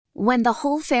When the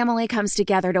whole family comes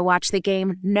together to watch the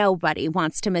game, nobody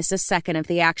wants to miss a second of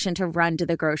the action to run to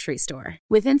the grocery store.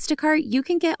 With Instacart, you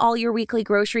can get all your weekly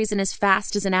groceries in as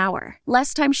fast as an hour.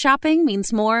 Less time shopping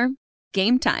means more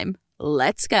game time.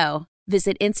 Let's go.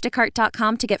 Visit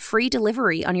instacart.com to get free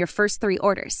delivery on your first 3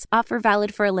 orders. Offer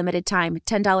valid for a limited time.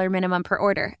 $10 minimum per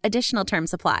order. Additional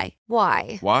terms apply.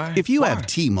 Why? If you have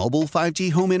T-Mobile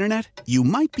 5G home internet, you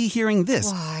might be hearing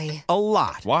this Why? a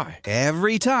lot. Why?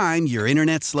 Every time your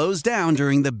internet slows down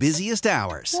during the busiest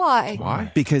hours.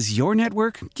 Why? Because your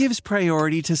network gives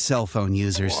priority to cell phone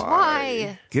users.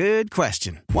 Why? Good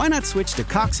question. Why not switch to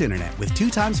Cox Internet with 2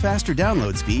 times faster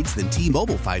download speeds than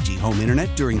T-Mobile 5G home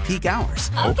internet during peak hours?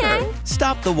 Okay.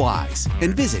 Stop the whys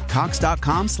and visit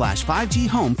cox.com/5G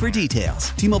home for details.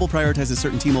 T-Mobile prioritizes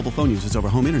certain T-Mobile phone users over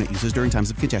home internet users during times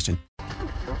of congestion. The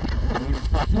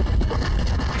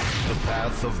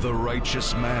path of the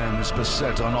righteous man is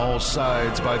beset on all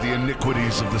sides by the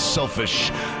iniquities of the selfish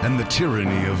and the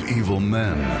tyranny of evil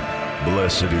men.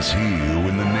 Blessed is he who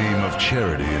in the name of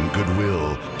charity and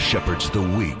goodwill shepherds the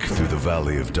weak through the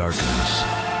valley of darkness.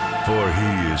 For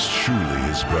he is truly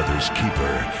his brother's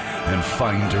keeper and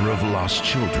finder of lost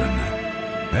children.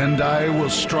 And I will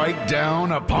strike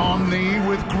down upon thee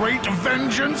with great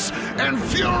vengeance and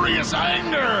furious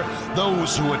anger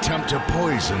those who attempt to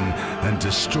poison and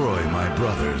destroy my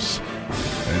brothers.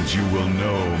 And you will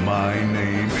know my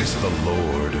name is the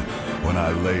Lord when I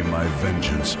lay my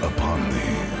vengeance upon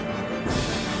thee.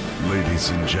 Ladies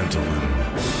and gentlemen,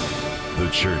 the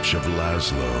Church of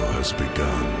Laszlo has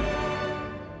begun.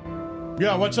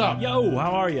 Yo, what's up? Yo,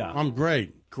 how are you? I'm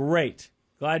great. Great.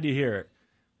 Glad to hear it.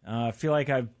 I feel like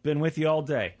I've been with you all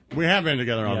day. We have been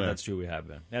together all day. Yeah, that's true. We have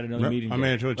been. Had another meeting. I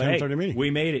made it to a 10:30 meeting. We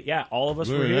made it. Yeah, all of us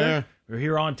were here. There. We were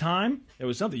here on time. It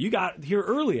was something. You got here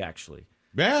early, actually.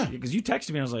 Yeah. Because you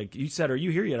texted me. I was like, you said, "Are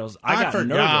you here yet?" I got forgot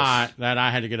nervous. that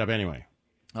I had to get up anyway.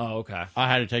 Oh, okay. I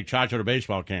had to take Chacho to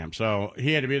baseball camp, so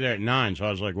he had to be there at 9. So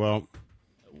I was like, well,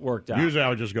 worked out. Usually I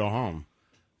would just go home.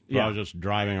 So I was just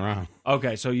driving around.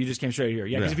 Okay, so you just came straight here.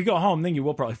 Yeah, because if you go home, then you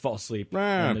will probably fall asleep.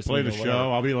 Play the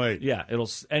show. I'll be late. Yeah,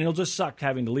 it'll just suck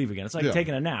having to leave again. It's like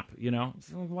taking a nap, you know?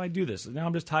 It's like, why do this? Now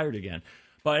I'm just tired again.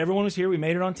 But everyone was here. We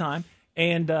made it on time.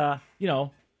 And,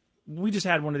 we just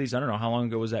had one of these, I don't know, how long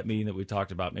ago was that meeting that we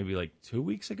talked about? Maybe like 2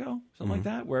 weeks ago? Something like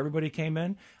that, where everybody came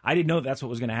in. I didn't know that's what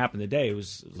was going to happen today. It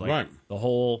was like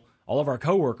all of our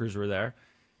coworkers were there.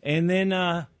 And then...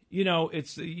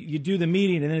 it's you do the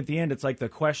meeting, and then at the end, it's like the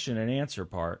question and answer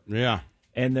part. Yeah.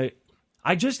 And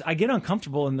I get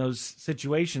uncomfortable in those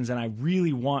situations, and I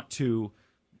really want to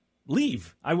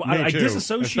leave. I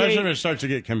disassociate. Especially when it starts to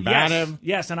get combative.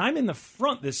 Yes, and I'm in the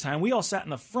front this time. We all sat in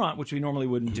the front, which we normally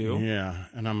wouldn't do. Yeah,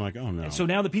 and I'm like, oh, no. And so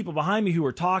now the people behind me who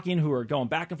are talking, who are going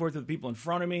back and forth with the people in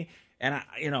front of me, and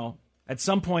at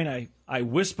some point I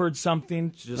whispered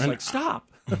something, just like, stop.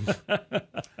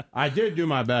 I did do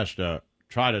my best to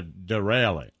try to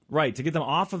derail it. Right, to get them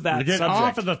off of that to get subject.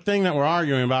 off of the thing that we're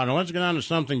arguing about, and let's get on to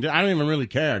something. I don't even really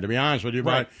care, to be honest with you,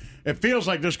 but it feels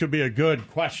like this could be a good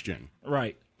question.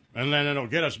 Right. And then it'll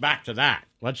get us back to that.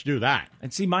 Let's do that.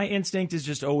 And see, my instinct is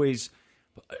just always,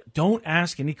 don't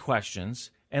ask any questions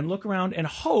and look around and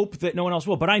hope that no one else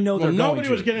will. But I know they're going to. Nobody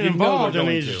was getting involved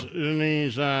in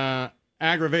these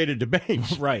aggravated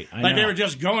debates. Right. I like know. they were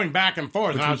just going back and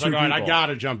forth. And I was like, all right, I got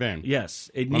to jump in.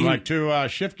 Yes. I'm like, to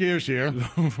shift gears here.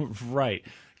 Right.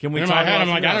 Can we in talk my head, about I'm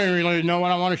like, I don't really know what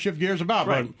I want to shift gears about.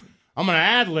 But I'm going to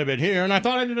ad-lib it here. And I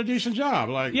thought I did a decent job.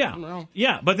 Like,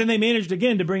 Yeah, but then they managed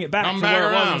again to bring it back I'm to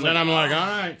where it was. And I'm like, all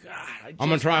right. I'm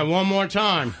going to try one more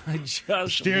time.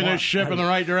 Steer this ship in the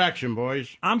right direction,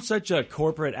 boys. I'm such a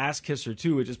corporate ass kisser,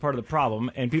 too, which is part of the problem.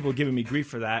 And people have given me grief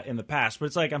for that in the past. But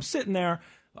it's like I'm sitting there.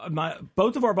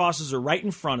 Both of our bosses are right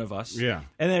in front of us. Yeah.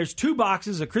 And there's 2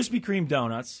 boxes of Krispy Kreme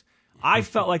donuts. I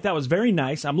felt like that was very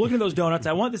nice. I'm looking at those donuts.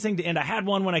 I want this thing to end. I had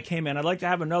one when I came in. I'd like to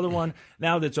have another one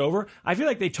now that's over. I feel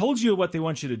like they told you what they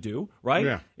want you to do,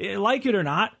 right? Yeah. Like it or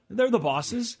not, they're the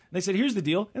bosses. They said, here's the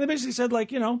deal. And they basically said,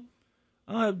 like, you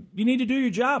need to do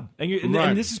your job.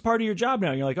 And this is part of your job now.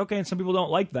 And you're like, okay, and some people don't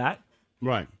like that.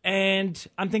 Right. And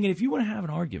I'm thinking, if you want to have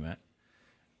an argument,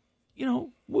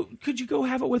 could you go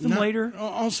have it with them later?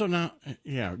 Also, now,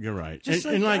 yeah, you're right. Just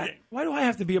why do I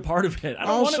have to be a part of it? I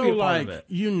don't want to be a part of it.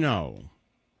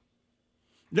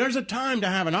 There's a time to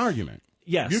have an argument.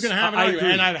 Yes. You can have an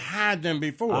argument, and I've had them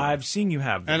before. I've seen you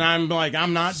have them. And I'm like,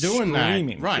 I'm not doing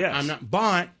Screaming. that. Right. Yes. I'm not.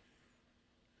 But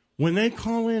when they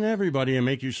call in everybody and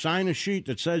make you sign a sheet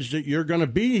that says that you're going to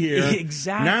be here,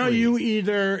 exactly. Now you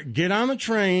either get on the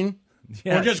train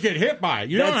or just get hit by it.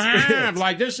 You don't have,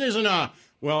 like, this isn't a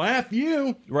well, F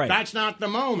you. Right. That's not the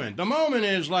moment. The moment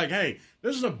is like, hey,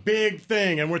 this is a big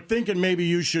thing, and we're thinking maybe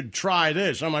you should try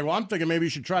this. I'm like, well, I'm thinking maybe you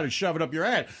should try to shove it up your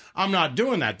head. I'm not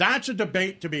doing that. That's a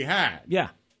debate to be had. Yeah.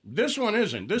 This one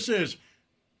isn't. This is,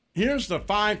 here's the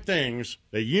 5 things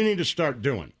that you need to start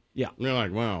doing. Yeah. And you're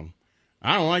like, well,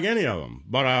 I don't like any of them,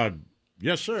 but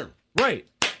yes, sir. Right.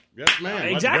 Yes,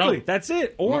 ma'am. Let's Exactly. go. That's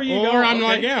it. Or you or go, I'm okay,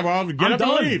 like, yeah, well, get I'm up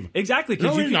done. and leave. Exactly. You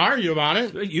don't need to argue about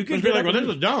it. You can just be get like, up well, and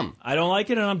this is dumb. I don't like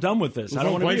it, and I'm done with this. I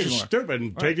don't want to be place here is anymore. stupid,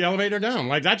 and take the elevator down.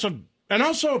 Like, that's and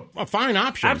also a fine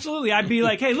option. Absolutely. I'd be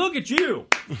like, hey, look at you.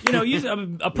 You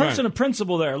know, a person of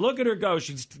principle there. Look at her go.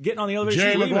 She's getting on the elevator.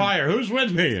 Jay she's leaving. McGuire, who's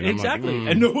with me? And Exactly. I'm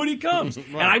like, And nobody comes.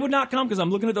 And I would not come because I'm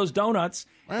looking at those donuts.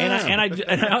 And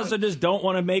I also just don't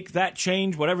want to make that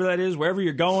change, whatever that is, wherever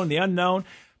you're going, the unknown.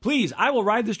 Please, I will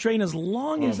ride this train as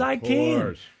long as I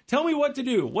can. Tell me what to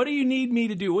do. What do you need me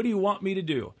to do? What do you want me to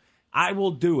do? I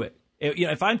will do it.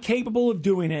 If I'm capable of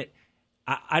doing it,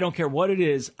 I don't care what it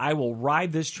is. I will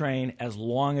ride this train as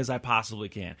long as I possibly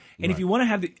can. And if you want to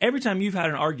have every time you've had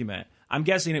an argument, I'm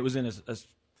guessing it was in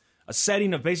a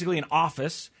setting of basically an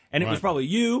office, and it was probably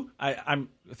you. I'm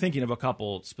thinking of a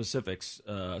couple specific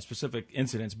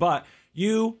incidents, but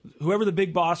you, whoever the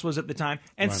big boss was at the time,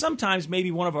 and sometimes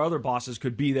maybe one of our other bosses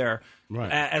could be there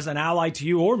as an ally to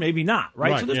you, or maybe not,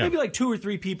 right? So there's maybe like 2 or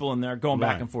 3 people in there going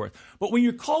back and forth. But when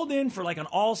you're called in for like an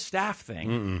all-staff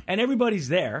thing, and everybody's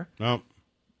there,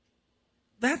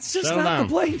 that's just Settle not down.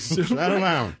 the place. Settle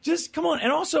down. Just come on.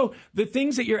 And also, the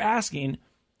things that you're asking,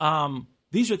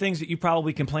 these are things that you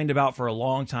probably complained about for a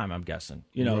long time, I'm guessing.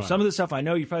 You know, some of the stuff I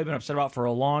know you've probably been upset about for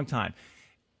a long time.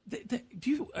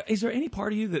 Is there any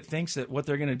part of you that thinks that what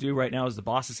they're going to do right now is the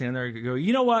boss is standing there and go,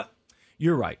 you know what?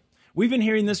 You're right. We've been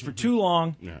hearing this for too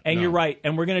long, and you're right,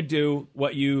 and we're going to do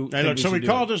what you think look, we so we should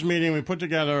called do. this meeting, we put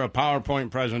together a PowerPoint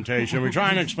presentation. We're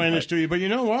trying to explain this to you, but you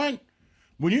know what?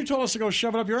 When you told us to go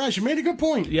shove it up your ass, you made a good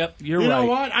point. Yep, you're right. You know right.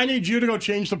 what? I need you to go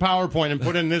change the PowerPoint and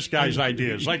put in this guy's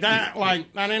ideas. Like that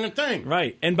ain't a thing.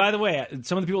 Right. And by the way,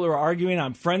 some of the people that were arguing,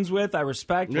 I'm friends with, I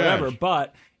respect, whatever, Yes.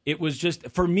 but it was just,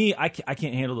 for me, I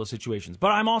can't handle those situations. But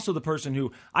I'm also the person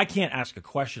who, I can't ask a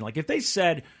question. Like if they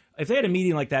had a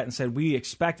meeting like that and said, we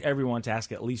expect everyone to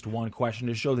ask at least one question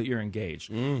to show that you're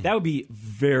engaged, that would be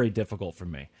very difficult for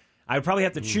me. I would probably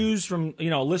have to choose from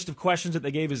a list of questions that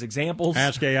they gave as examples.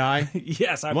 Ask AI?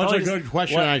 Yes. What's a good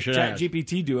question I should ask?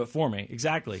 ChatGPT do it for me.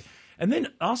 Exactly. And then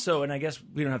also, and I guess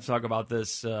we don't have to talk about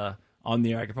this on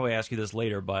the air. I could probably ask you this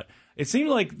later, but it seemed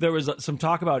like there was some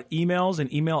talk about emails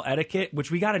and email etiquette,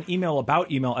 which we got an email about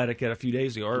email etiquette a few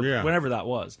days ago, or whenever that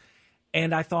was.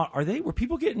 And I thought, are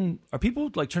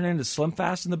people like turning into Slim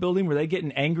Fast in the building? Were they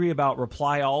getting angry about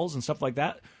reply alls and stuff like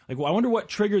that? Like, well, I wonder what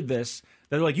triggered this.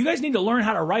 They're like, you guys need to learn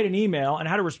how to write an email and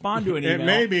how to respond to an email. It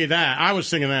may be that. I was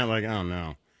thinking that, like, oh,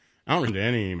 no. I don't read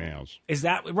any emails. Is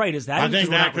that right? Is that I think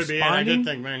that could responding? be it. I did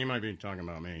think, man, you might be talking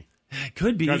about me. It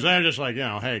could be. Because they're just like,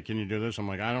 hey, can you do this? I'm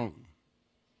like, I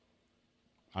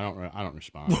don't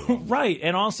respond. Right.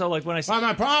 And also, like, when I say... Well,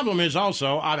 my problem is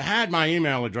also, I've had my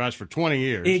email address for 20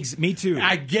 years. Me too.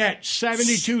 I get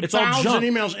 72,000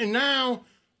 emails, and now...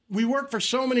 We work for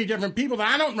so many different people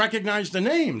that I don't recognize the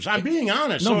names. I'm being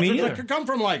honest. No, so me if neither. it could come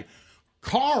from like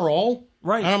Carl,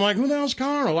 right? And I'm like, who the hell's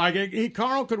Carl? Like,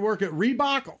 Carl could work at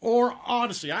Reebok or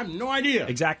Odyssey. I have no idea.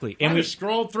 Exactly. And we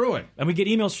scrolled through it, and we get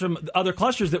emails from other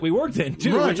clusters that we worked in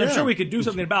too, which I'm sure we could do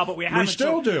something about, but we haven't. We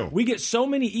still do. We get so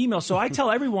many emails. So I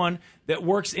tell everyone that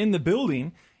works in the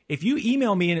building, if you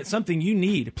email me and it's something you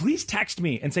need, please text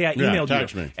me and say I emailed you.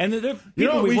 Text me. And there you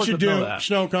know what we should do, that.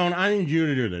 Snow Cone? I need you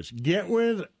to do this. Get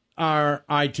with our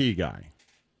IT guy.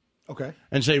 Okay.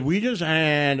 And say, we just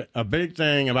had a big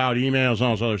thing about emails and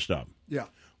all this other stuff. Yeah.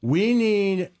 We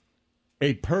need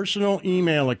a personal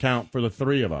email account for the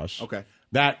 3 of us. Okay.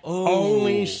 That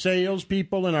only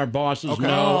salespeople and our bosses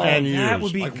know and use. That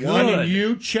would be Like good. And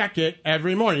you check it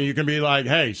every morning. You can be like,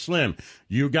 "Hey, Slim,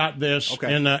 you got this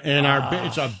in our.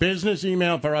 It's a business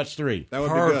email for us 3. That would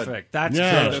be good. Perfect. That's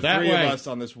Yes. good. The that 3 way. of us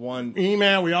on this one.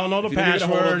 Email. We all know the If you need to get a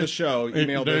password. hold of the show,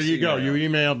 email there this you go. email. You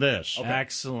emailed this.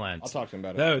 Excellent. I'll talk to him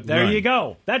about it. There Right. you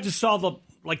go. That just solved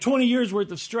like 20 years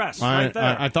worth of stress right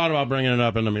there. I thought about bringing it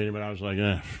up in the meeting, but I was like,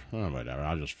 whatever.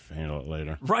 I'll just handle it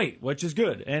later. Right, which is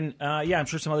good. And, I'm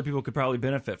sure some other people could probably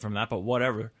benefit from that, but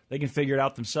whatever. They can figure it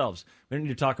out themselves. We don't need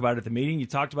to talk about it at the meeting. You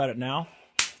talked about it now.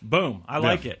 Boom. I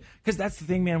like it. Because that's the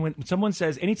thing, man. When someone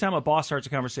says, anytime a boss starts a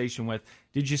conversation with,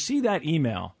 did you see that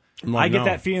email? Like, I get no.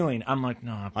 that feeling. I'm like,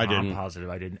 no, I didn't. I'm positive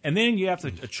I didn't. And then you have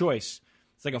a choice.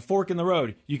 It's like a fork in the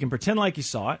road. You can pretend like you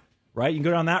saw it, right? You can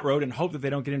go down that road and hope that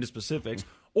they don't get into specifics.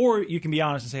 Or you can be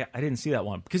honest and say, I didn't see that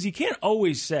one. Because you can't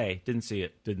always say, didn't see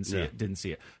it, didn't see it, didn't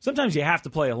see it. Sometimes you have to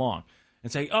play along.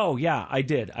 and say, oh, yeah, I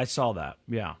did. I saw that.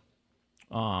 Yeah.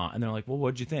 And they're like, well,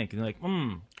 what'd you think? And they're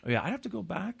like, yeah, I'd have to go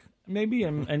back maybe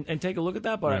and take a look at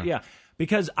that. But yeah,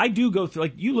 because I do go through,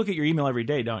 like, you look at your email every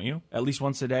day, don't you? At least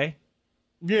once a day?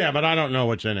 Yeah, but I don't know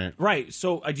what's in it. Right.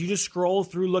 So do you just scroll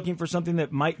through looking for something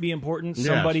that might be important?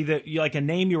 Somebody that you like, a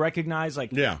name you recognize,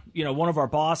 like, one of our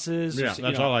bosses. Yeah,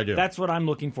 that's all I do. That's what I'm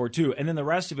looking for, too. And then the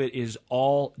rest of it is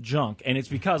all junk. And it's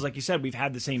because, like you said, we've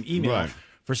had the same email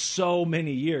for so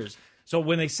many years. So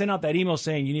when they sent out that email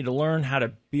saying you need to learn how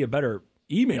to be a better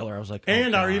emailer, I was like,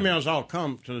 and our emails all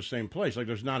come to the same place. Like,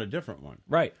 there's not a different one.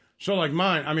 Right. So, like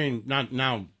mine, I mean, not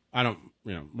now, I don't,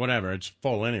 whatever. It's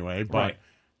full anyway, but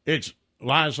it's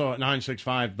Laszlo at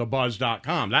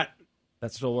 965thebuzz.com. That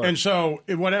still works. And so,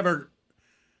 whatever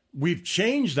we've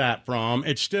changed that from,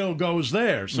 it still goes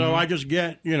there. So I just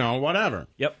get, whatever.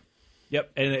 Yep.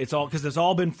 And it's all because it's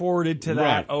all been forwarded to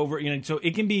that over, so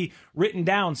it can be written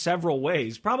down several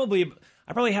ways.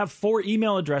 I probably have 4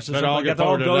 email addresses that all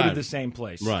go to the same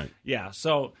place. Right. Yeah.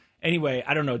 So anyway,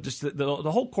 I don't know. Just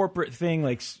the whole corporate thing,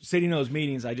 like sitting in those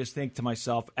meetings, I just think to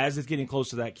myself, as it's getting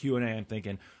close to that Q&A, I'm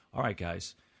thinking, all right,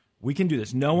 guys, we can do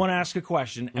this. No one ask a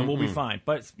question, and we'll be fine.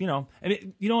 But, you know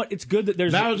what? It's good that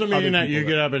there's That was a meeting that you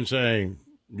get up and say,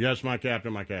 yes, my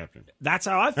captain, my captain. That's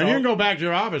how I felt. And you can go back to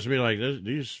your office and be like,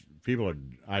 these people,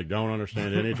 I don't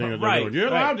understand anything that they're doing. You're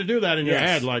allowed to do that in your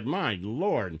head, like, my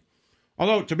Lord.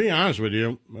 Although, to be honest with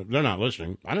you, they're not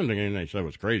listening. I didn't think anything they said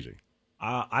was crazy.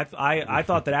 I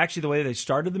thought that actually the way they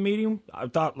started the meeting, I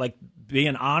thought, like,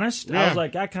 being honest, I was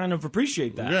like, I kind of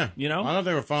appreciate that. Yeah. I thought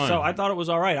they were fine. So I thought it was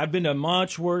all right. I've been to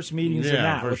much worse meetings than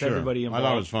that with everybody involved. I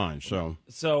thought it was fine.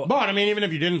 But, I mean, even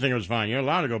if you didn't think it was fine, you're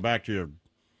allowed to go back to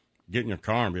get in your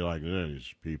car and be like,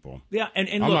 these people. Yeah, and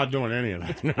I'm look, not doing any of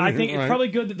that. I think it's probably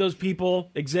good that those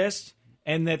people exist.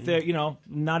 And that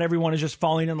not everyone is just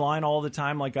falling in line all the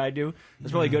time like I do.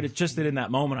 It's really good. It's just that in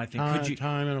that moment, I think,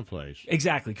 time and a place.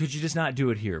 Exactly. Could you just not do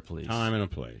it here, please? Time and a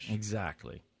place.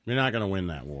 Exactly. You're not going to win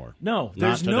that war. No,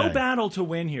 there's no battle to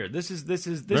win here. There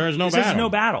is no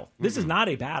battle. This is not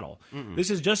a battle.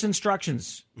 This is just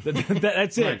instructions.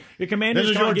 That's it. Right. Your commander. This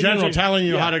is your general telling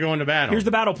you how to go into battle. Here's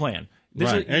the battle plan.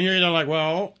 And you're either like,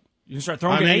 well, you can start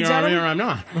throwing grenades at army them? or I'm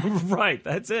not. Right,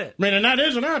 that's it. I mean, and that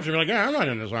is an option. You're like, I'm not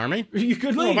in this army. You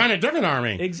could leave. Find a different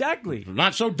army. Exactly.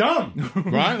 Not so dumb,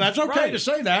 right? That's okay to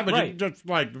say that, but right. you just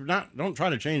don't try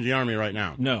to change the army right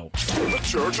now. No. The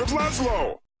Church of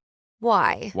Laszlo.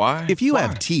 Why? If you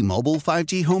have T-Mobile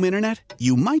 5G home internet,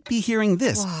 you might be hearing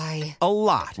this a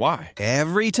lot. Why?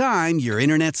 Every time your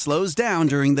internet slows down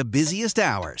during the busiest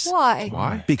hours.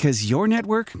 Why? Because your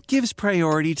network gives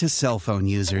priority to cell phone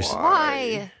users.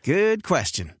 Why? Good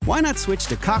question. Why not switch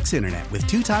to Cox Internet with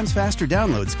 2 times faster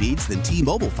download speeds than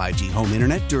T-Mobile 5G home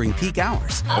internet during peak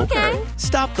hours? Okay.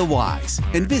 Stop the whys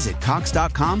and visit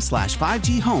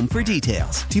Cox.com/5G home for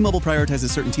details. T-Mobile prioritizes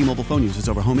certain T-Mobile phone users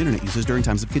over home internet users during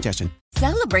times of congestion.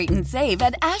 Celebrate and save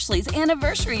at Ashley's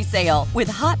Anniversary Sale. With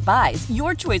Hot Buys,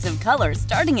 your choice of colors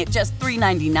starting at just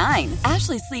 $3.99.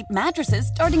 Ashley Sleep mattresses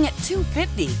starting at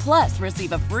 $2.50. Plus,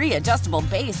 receive a free adjustable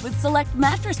base with select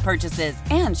mattress purchases.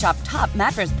 And shop top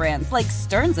mattress brands like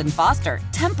Stearns & Foster,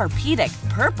 Tempur-Pedic,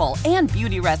 Purple, and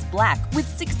Beautyrest Black with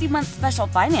 60-month special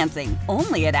financing.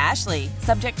 Only at Ashley.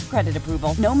 Subject to credit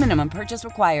approval. No minimum purchase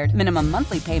required. Minimum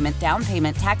monthly payment, down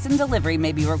payment, tax, and delivery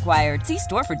may be required. See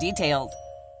store for details.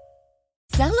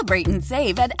 Celebrate and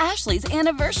save at Ashley's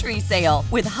Anniversary Sale.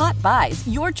 With Hot Buys,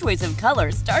 your choice of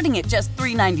colors starting at just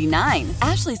 $3.99.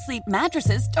 Ashley Sleep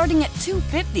mattresses starting at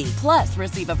 $2.50. Plus,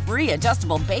 receive a free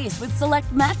adjustable base with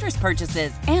select mattress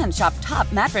purchases. And shop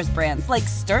top mattress brands like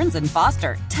Stearns &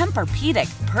 Foster,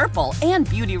 Tempur-Pedic, Purple, and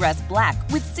Beautyrest Black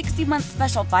with 60-month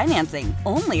special financing.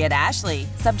 Only at Ashley.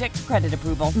 Subject to credit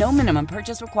approval. No minimum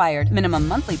purchase required. Minimum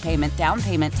monthly payment, down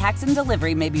payment, tax, and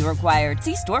delivery may be required.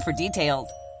 See store for details.